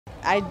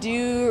I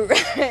do,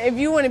 if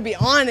you want to be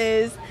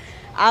honest,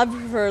 I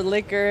prefer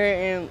liquor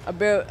and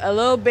a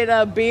little bit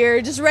of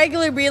beer, just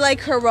regular beer like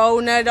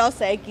Corona, Dos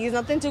Equis,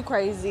 nothing too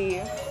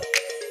crazy.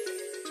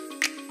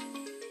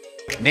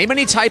 Name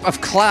any type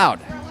of cloud.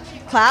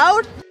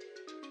 Cloud?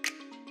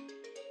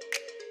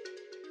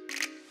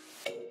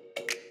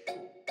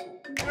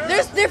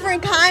 There's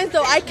different kinds,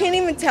 though. I can't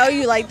even tell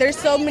you. Like, there's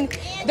so many.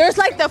 There's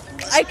like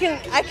I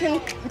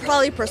can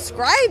probably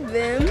prescribe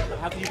them.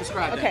 How can you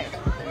describe Okay.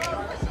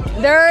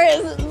 There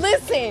is.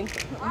 Listen,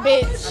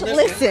 bitch.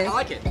 Listen. I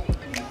like it.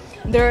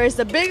 There is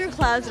the bigger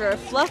clouds that are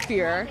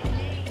fluffier.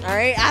 All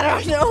right. I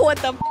don't know what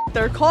the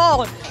they're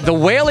called. The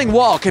Wailing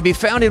Wall can be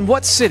found in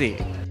what city?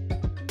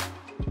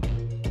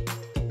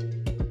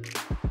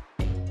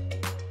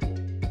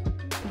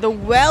 The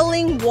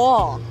Wailing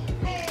Wall.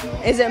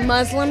 Is it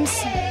Muslims?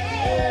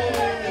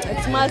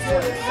 It's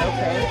Muslims.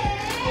 Okay.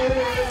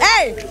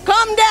 Hey,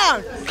 calm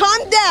down.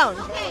 Calm down.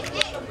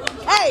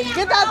 Hey,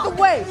 get out the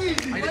way.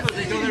 I know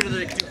they go there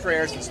to do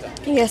prayers and stuff.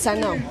 Yes, I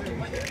know.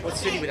 What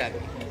city would that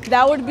be?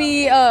 That would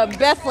be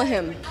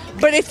Bethlehem.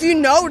 But if you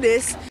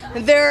notice,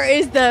 there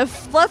is the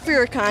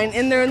fluffier kind,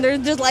 and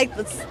there's just like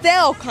the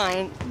stale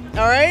kind.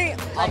 All right?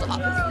 Like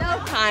the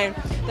stale kind.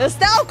 The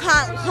stale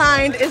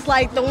kind is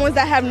like the ones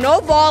that have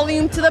no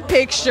volume to the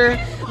picture,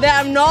 that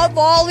have no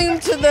volume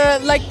to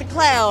the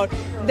cloud.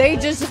 They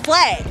just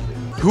flat.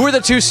 Who are the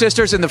two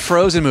sisters in the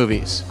Frozen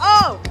movies?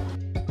 Oh.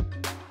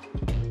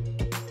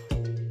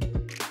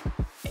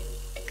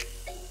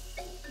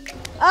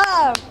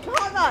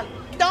 Hold on.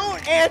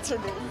 Don't answer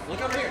this.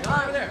 Look over here.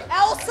 Look over there.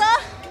 Elsa.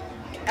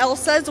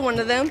 Elsa is one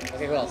of them.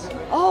 Okay, who else?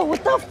 Oh,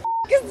 what the f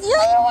is the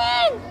other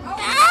one?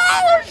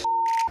 Oh,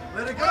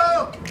 Let it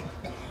go!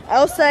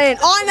 Elsa and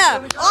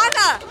Anna.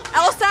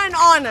 Elsa and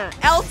Anna.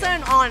 Elsa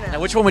and Anna. Now,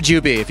 which one would you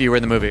be if you were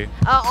in the movie?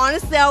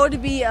 Honestly, I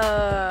would be,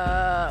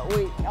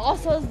 wait,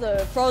 Elsa's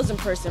the frozen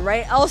person,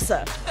 right?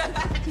 Elsa.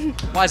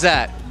 Why's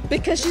that?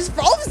 Because she's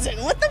frozen.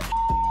 What the f?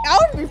 I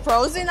would be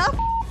frozen. I'll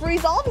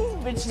freeze all these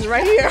bitches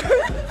right here.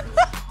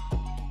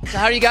 So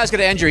how are you guys going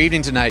to end your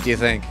evening tonight, do you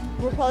think?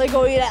 We're probably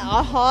going to eat at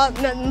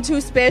IHOP. Nothing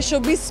too special.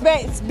 Be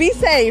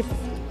safe.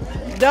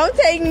 Don't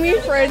take me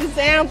for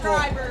example.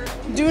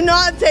 Do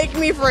not take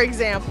me for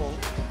example.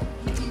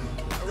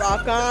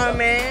 Rock on,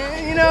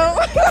 man, you know?